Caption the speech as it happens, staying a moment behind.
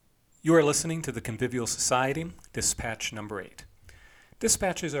You are listening to the Convivial Society, Dispatch number 8.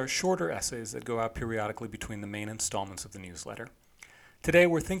 Dispatches are shorter essays that go out periodically between the main installments of the newsletter. Today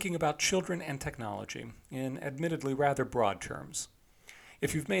we're thinking about children and technology in admittedly rather broad terms.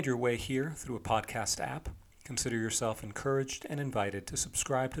 If you've made your way here through a podcast app, consider yourself encouraged and invited to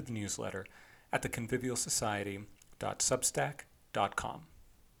subscribe to the newsletter at theconvivialsociety.substack.com.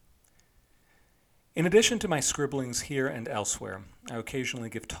 In addition to my scribblings here and elsewhere, I occasionally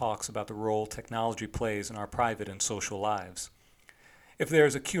give talks about the role technology plays in our private and social lives. If there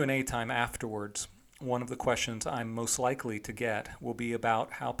is a Q&A time afterwards, one of the questions I'm most likely to get will be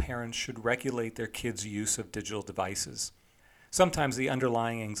about how parents should regulate their kids' use of digital devices. Sometimes the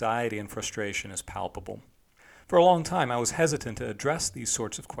underlying anxiety and frustration is palpable. For a long time, I was hesitant to address these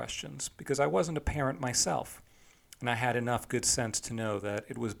sorts of questions because I wasn't a parent myself, and I had enough good sense to know that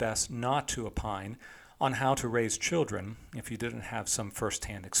it was best not to opine on how to raise children if you didn't have some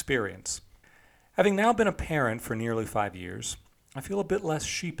first-hand experience. Having now been a parent for nearly 5 years, I feel a bit less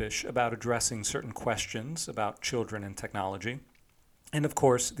sheepish about addressing certain questions about children and technology. And of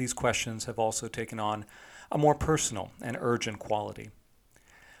course, these questions have also taken on a more personal and urgent quality.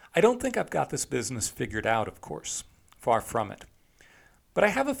 I don't think I've got this business figured out, of course. Far from it. But I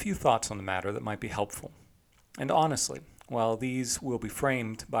have a few thoughts on the matter that might be helpful. And honestly, while these will be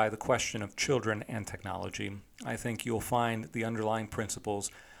framed by the question of children and technology, I think you'll find the underlying principles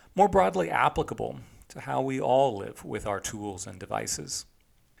more broadly applicable to how we all live with our tools and devices.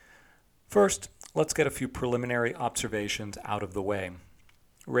 First, let's get a few preliminary observations out of the way.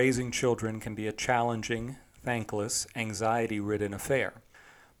 Raising children can be a challenging, thankless, anxiety-ridden affair.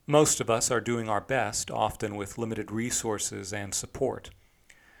 Most of us are doing our best, often with limited resources and support.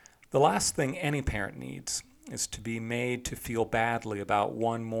 The last thing any parent needs is to be made to feel badly about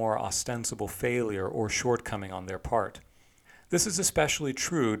one more ostensible failure or shortcoming on their part. This is especially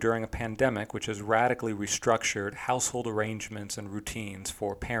true during a pandemic which has radically restructured household arrangements and routines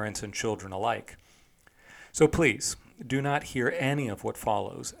for parents and children alike. So please, do not hear any of what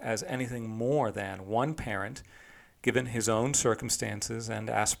follows as anything more than one parent, given his own circumstances and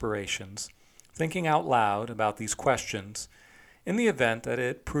aspirations, thinking out loud about these questions in the event that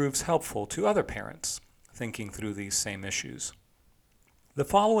it proves helpful to other parents thinking through these same issues. The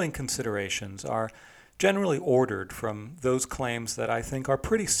following considerations are generally ordered from those claims that I think are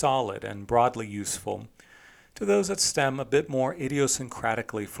pretty solid and broadly useful to those that stem a bit more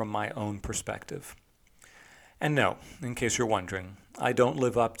idiosyncratically from my own perspective. And no, in case you're wondering, I don't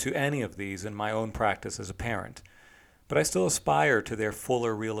live up to any of these in my own practice as a parent, but I still aspire to their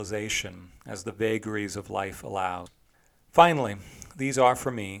fuller realization as the vagaries of life allow. Finally, these are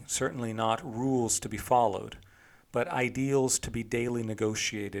for me certainly not rules to be followed, but ideals to be daily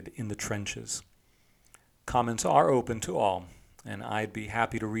negotiated in the trenches. Comments are open to all, and I'd be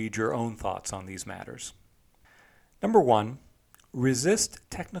happy to read your own thoughts on these matters. Number 1, resist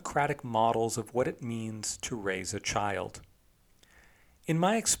technocratic models of what it means to raise a child. In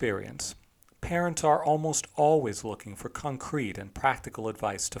my experience, parents are almost always looking for concrete and practical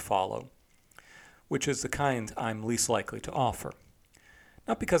advice to follow, which is the kind I'm least likely to offer.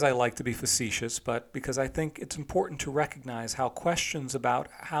 Not because I like to be facetious, but because I think it's important to recognize how questions about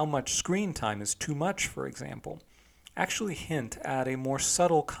how much screen time is too much, for example, actually hint at a more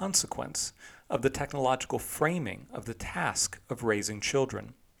subtle consequence of the technological framing of the task of raising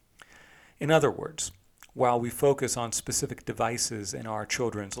children. In other words, while we focus on specific devices in our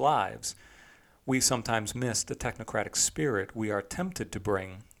children's lives, we sometimes miss the technocratic spirit we are tempted to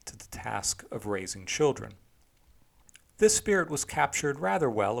bring to the task of raising children. This spirit was captured rather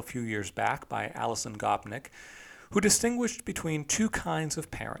well a few years back by Alison Gopnik, who distinguished between two kinds of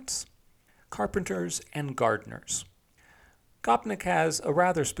parents, carpenters and gardeners. Gopnik has a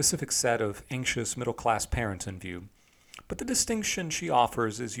rather specific set of anxious middle-class parents in view, but the distinction she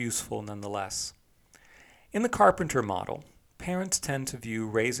offers is useful nonetheless. In the carpenter model, parents tend to view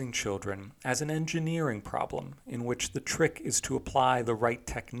raising children as an engineering problem in which the trick is to apply the right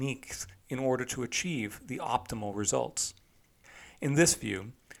techniques in order to achieve the optimal results. In this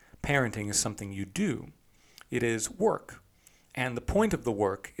view, parenting is something you do. It is work, and the point of the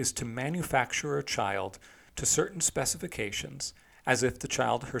work is to manufacture a child to certain specifications as if the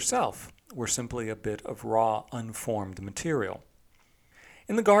child herself were simply a bit of raw, unformed material.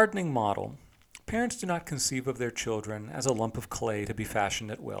 In the gardening model, parents do not conceive of their children as a lump of clay to be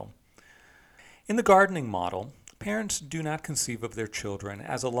fashioned at will. In the gardening model, parents do not conceive of their children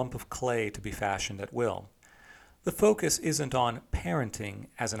as a lump of clay to be fashioned at will. The focus isn't on parenting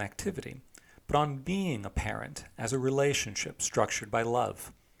as an activity, but on being a parent as a relationship structured by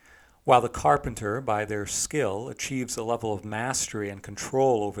love. While the carpenter, by their skill, achieves a level of mastery and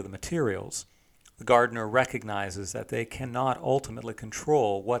control over the materials, the gardener recognizes that they cannot ultimately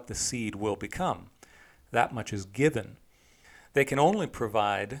control what the seed will become. That much is given. They can only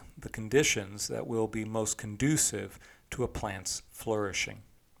provide the conditions that will be most conducive to a plant's flourishing.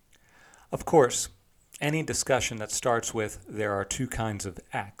 Of course, any discussion that starts with "there are two kinds of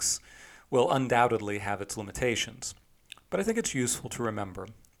X" will undoubtedly have its limitations. But I think it's useful to remember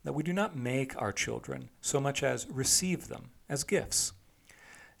that we do not make our children so much as receive them as gifts.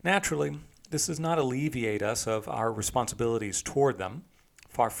 Naturally, this does not alleviate us of our responsibilities toward them,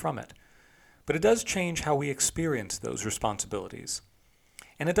 far from it. But it does change how we experience those responsibilities.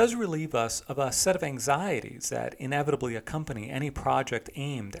 And it does relieve us of a set of anxieties that inevitably accompany any project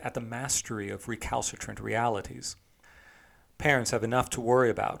aimed at the mastery of recalcitrant realities. Parents have enough to worry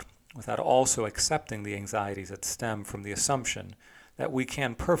about without also accepting the anxieties that stem from the assumption that we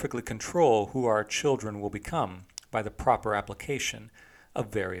can perfectly control who our children will become by the proper application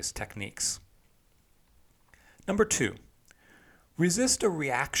of various techniques. Number 2, resist a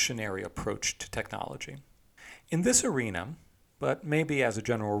reactionary approach to technology. In this arena, but maybe as a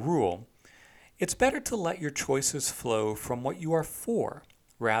general rule, it's better to let your choices flow from what you are for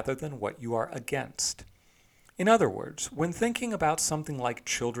rather than what you are against. In other words, when thinking about something like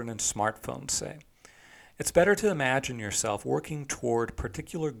children and smartphones, say, it's better to imagine yourself working toward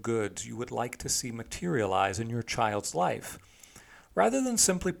particular goods you would like to see materialize in your child's life, rather than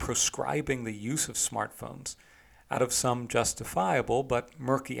simply prescribing the use of smartphones out of some justifiable but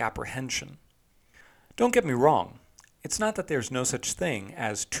murky apprehension. Don't get me wrong, it's not that there's no such thing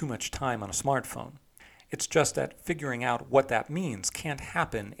as too much time on a smartphone. It's just that figuring out what that means can't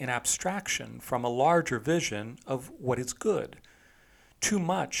happen in abstraction from a larger vision of what is good. Too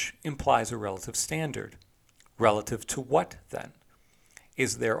much implies a relative standard. Relative to what, then?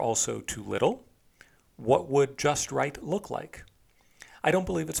 Is there also too little? What would just right look like? I don't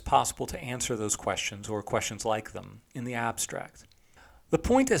believe it's possible to answer those questions or questions like them in the abstract. The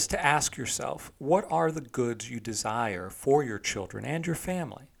point is to ask yourself, what are the goods you desire for your children and your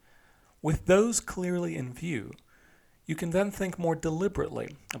family? With those clearly in view, you can then think more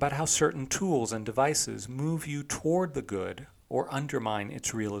deliberately about how certain tools and devices move you toward the good or undermine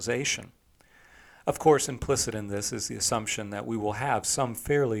its realization. Of course, implicit in this is the assumption that we will have some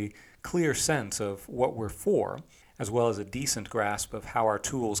fairly clear sense of what we're for, as well as a decent grasp of how our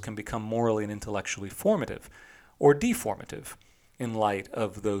tools can become morally and intellectually formative or deformative in light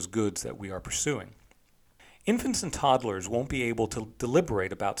of those goods that we are pursuing. Infants and toddlers won't be able to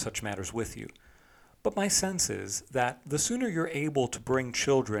deliberate about such matters with you, but my sense is that the sooner you're able to bring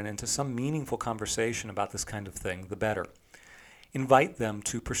children into some meaningful conversation about this kind of thing, the better. Invite them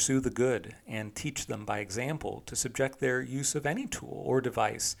to pursue the good and teach them by example to subject their use of any tool or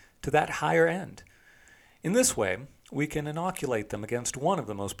device to that higher end. In this way, we can inoculate them against one of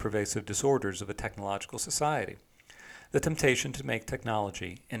the most pervasive disorders of a technological society, the temptation to make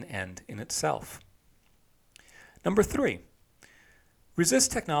technology an end in itself. Number 3,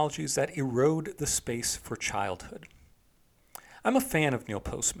 resist technologies that erode the space for childhood. I'm a fan of Neil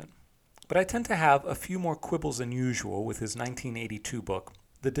Postman, but I tend to have a few more quibbles than usual with his 1982 book,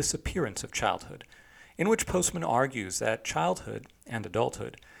 The Disappearance of Childhood, in which Postman argues that childhood and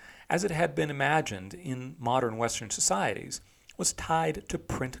adulthood, as it had been imagined in modern Western societies, was tied to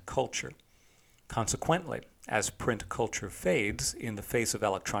print culture. Consequently, as print culture fades in the face of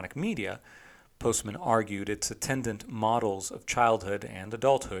electronic media, Postman argued its attendant models of childhood and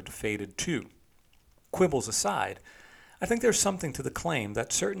adulthood faded too. Quibbles aside, I think there's something to the claim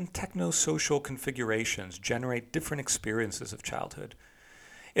that certain technosocial configurations generate different experiences of childhood.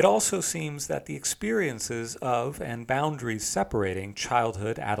 It also seems that the experiences of and boundaries separating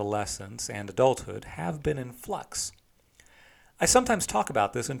childhood, adolescence, and adulthood have been in flux. I sometimes talk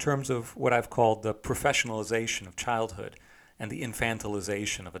about this in terms of what I've called the professionalization of childhood and the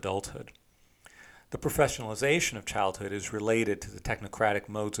infantilization of adulthood. The professionalization of childhood is related to the technocratic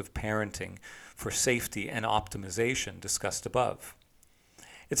modes of parenting for safety and optimization discussed above.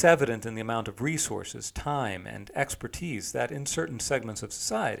 It's evident in the amount of resources, time, and expertise that in certain segments of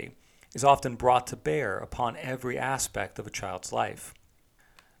society is often brought to bear upon every aspect of a child's life.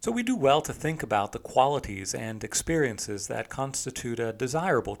 So we do well to think about the qualities and experiences that constitute a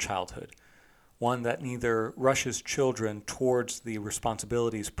desirable childhood, one that neither rushes children towards the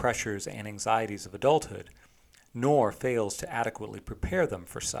responsibilities, pressures, and anxieties of adulthood, nor fails to adequately prepare them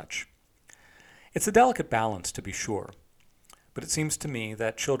for such. It's a delicate balance, to be sure, but it seems to me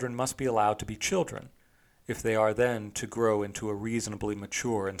that children must be allowed to be children, if they are then to grow into a reasonably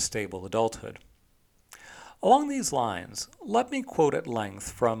mature and stable adulthood. Along these lines, let me quote at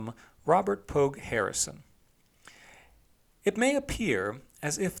length from Robert Pogue Harrison. It may appear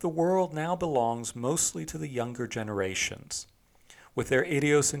as if the world now belongs mostly to the younger generations, with their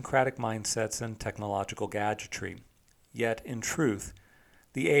idiosyncratic mindsets and technological gadgetry. Yet, in truth,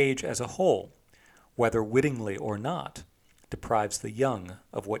 the age as a whole, whether wittingly or not, deprives the young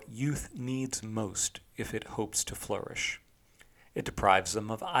of what youth needs most if it hopes to flourish. It deprives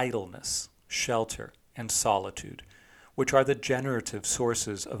them of idleness, shelter, and solitude, which are the generative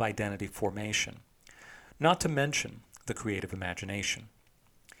sources of identity formation, not to mention the creative imagination.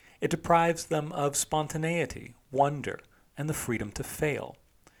 It deprives them of spontaneity, wonder, and the freedom to fail.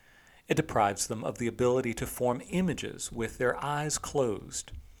 It deprives them of the ability to form images with their eyes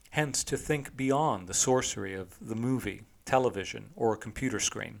closed, hence to think beyond the sorcery of the movie, television, or a computer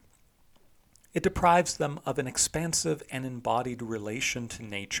screen. It deprives them of an expansive and embodied relation to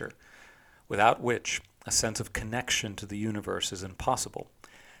nature, without which a sense of connection to the universe is impossible,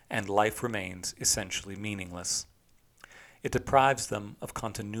 and life remains essentially meaningless. It deprives them of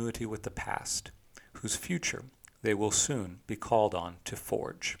continuity with the past, whose future they will soon be called on to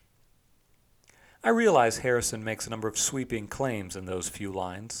forge. I realize Harrison makes a number of sweeping claims in those few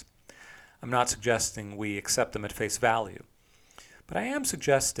lines. I'm not suggesting we accept them at face value, but I am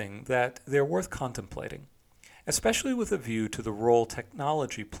suggesting that they're worth contemplating, especially with a view to the role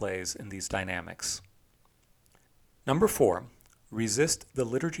technology plays in these dynamics. Number 4, resist the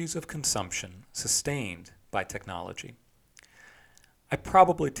liturgies of consumption sustained by technology. I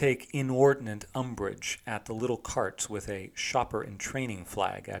probably take inordinate umbrage at the little carts with a shopper in training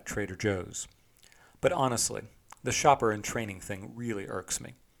flag at Trader Joe's. But honestly, the shopper in training thing really irks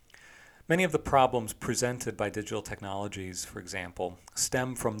me. Many of the problems presented by digital technologies, for example,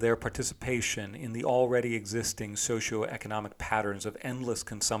 stem from their participation in the already existing socioeconomic patterns of endless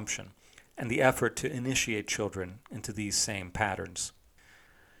consumption and the effort to initiate children into these same patterns.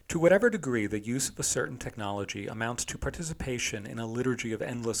 To whatever degree the use of a certain technology amounts to participation in a liturgy of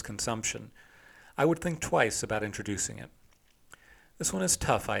endless consumption, I would think twice about introducing it. This one is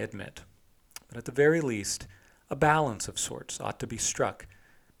tough, I admit, but at the very least, a balance of sorts ought to be struck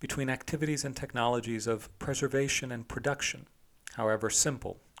between activities and technologies of preservation and production, however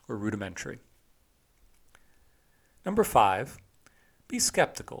simple or rudimentary. Number 5, be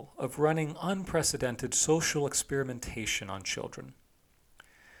skeptical of running unprecedented social experimentation on children.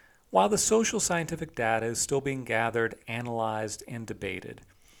 While the social scientific data is still being gathered, analyzed, and debated,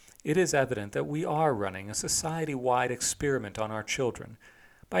 it is evident that we are running a society-wide experiment on our children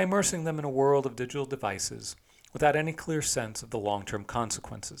by immersing them in a world of digital devices without any clear sense of the long-term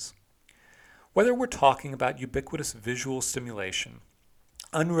consequences. Whether we're talking about ubiquitous visual stimulation,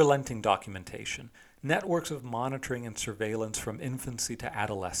 unrelenting documentation, networks of monitoring and surveillance from infancy to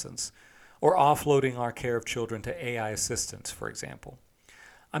adolescence, or offloading our care of children to AI assistants, for example,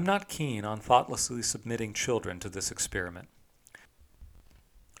 I'm not keen on thoughtlessly submitting children to this experiment.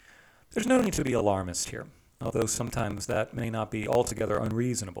 There's no need to be alarmist here, although sometimes that may not be altogether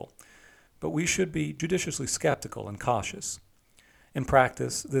unreasonable, but we should be judiciously skeptical and cautious. In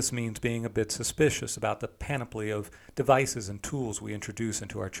practice, this means being a bit suspicious about the panoply of devices and tools we introduce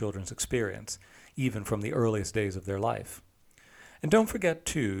into our children's experience, even from the earliest days of their life. And don't forget,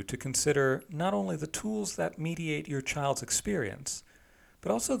 too, to consider not only the tools that mediate your child's experience,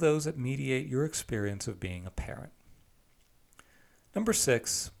 but also those that mediate your experience of being a parent. Number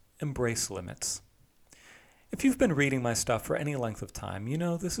 6, embrace limits. If you've been reading my stuff for any length of time, you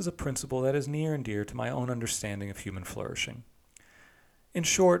know this is a principle that is near and dear to my own understanding of human flourishing. In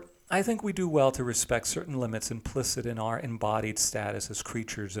short, I think we do well to respect certain limits implicit in our embodied status as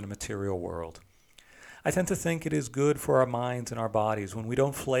creatures in a material world. I tend to think it is good for our minds and our bodies when we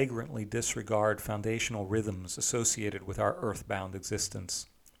don't flagrantly disregard foundational rhythms associated with our earthbound existence.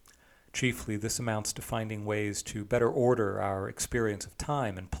 Chiefly, this amounts to finding ways to better order our experience of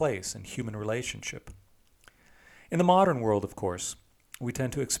time and place and human relationship. In the modern world, of course, we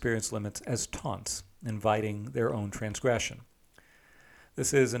tend to experience limits as taunts, inviting their own transgression.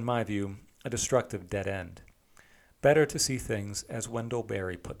 This is, in my view, a destructive dead end. Better to see things as Wendell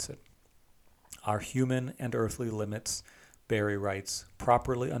Berry puts it. Our human and earthly limits, Berry writes,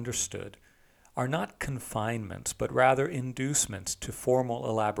 properly understood, are not confinements, but rather inducements to formal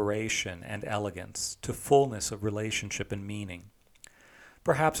elaboration and elegance, to fullness of relationship and meaning.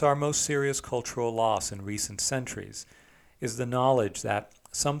 Perhaps our most serious cultural loss in recent centuries is the knowledge that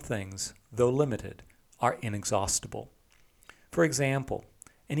some things, though limited, are inexhaustible. For example,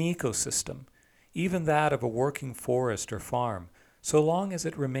 an ecosystem, even that of a working forest or farm, so long as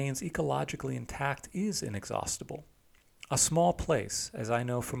it remains ecologically intact, is inexhaustible. A small place, as I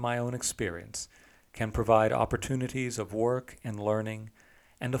know from my own experience, can provide opportunities of work and learning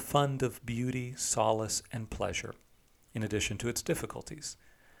and a fund of beauty, solace, and pleasure, in addition to its difficulties,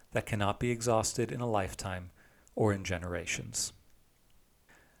 that cannot be exhausted in a lifetime or in generations.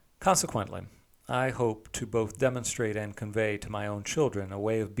 Consequently, I hope to both demonstrate and convey to my own children a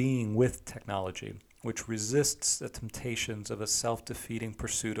way of being with technology which resists the temptations of a self-defeating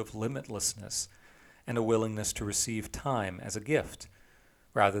pursuit of limitlessness and a willingness to receive time as a gift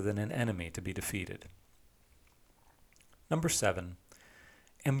rather than an enemy to be defeated. Number 7,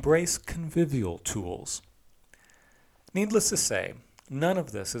 embrace convivial tools. Needless to say, none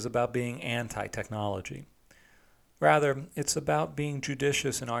of this is about being anti-technology. Rather, it's about being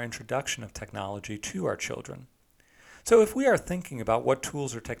judicious in our introduction of technology to our children. So if we are thinking about what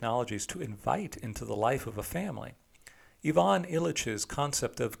tools or technologies to invite into the life of a family, Ivan Illich's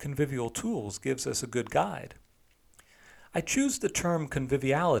concept of convivial tools gives us a good guide. I choose the term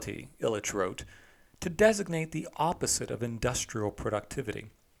conviviality, Illich wrote, to designate the opposite of industrial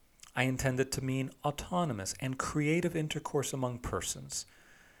productivity. I intend it to mean autonomous and creative intercourse among persons,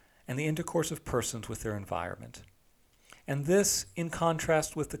 and the intercourse of persons with their environment. And this in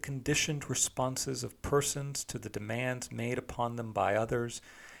contrast with the conditioned responses of persons to the demands made upon them by others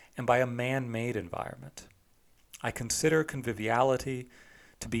and by a man-made environment. I consider conviviality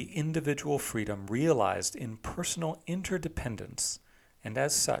to be individual freedom realized in personal interdependence, and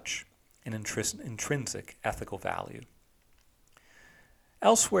as such, an intrinsic ethical value.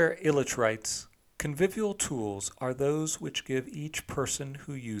 Elsewhere, Illich writes, convivial tools are those which give each person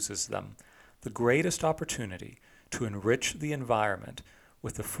who uses them the greatest opportunity to enrich the environment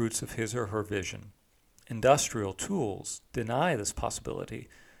with the fruits of his or her vision. Industrial tools deny this possibility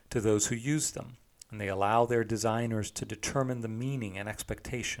to those who use them, and they allow their designers to determine the meaning and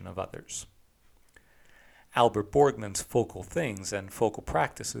expectation of others. Albert Borgman's focal things and focal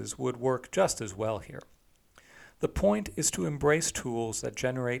practices would work just as well here. The point is to embrace tools that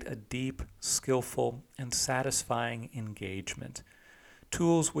generate a deep, skillful, and satisfying engagement,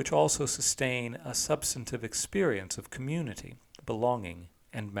 tools which also sustain a substantive experience of community, belonging,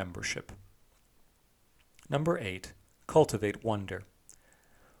 and membership. Number 8, cultivate wonder.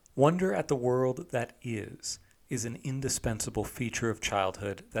 Wonder at the world that is an indispensable feature of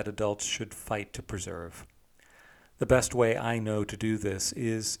childhood that adults should fight to preserve. The best way I know to do this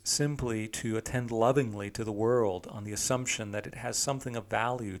is simply to attend lovingly to the world on the assumption that it has something of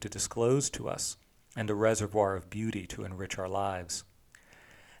value to disclose to us and a reservoir of beauty to enrich our lives.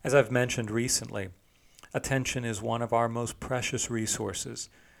 As I've mentioned recently, attention is one of our most precious resources,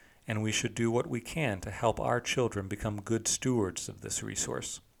 and we should do what we can to help our children become good stewards of this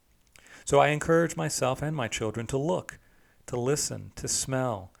resource. So I encourage myself and my children to look, to listen, to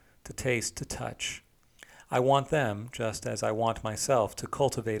smell, to taste, to touch. I want them, just as I want myself, to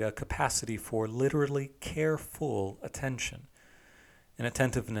cultivate a capacity for literally careful attention, an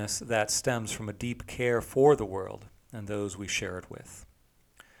attentiveness that stems from a deep care for the world and those we share it with.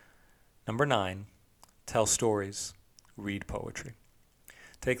 Number 9, tell stories, read poetry.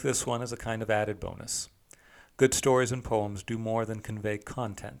 Take this one as a kind of added bonus. Good stories and poems do more than convey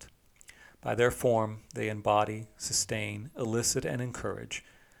content. By their form, they embody, sustain, elicit, and encourage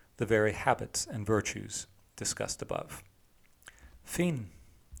the very habits and virtues discussed above. Fin.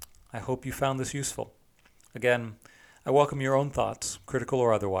 I hope you found this useful. Again, I welcome your own thoughts, critical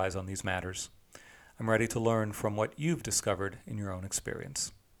or otherwise, on these matters. I'm ready to learn from what you've discovered in your own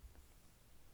experience.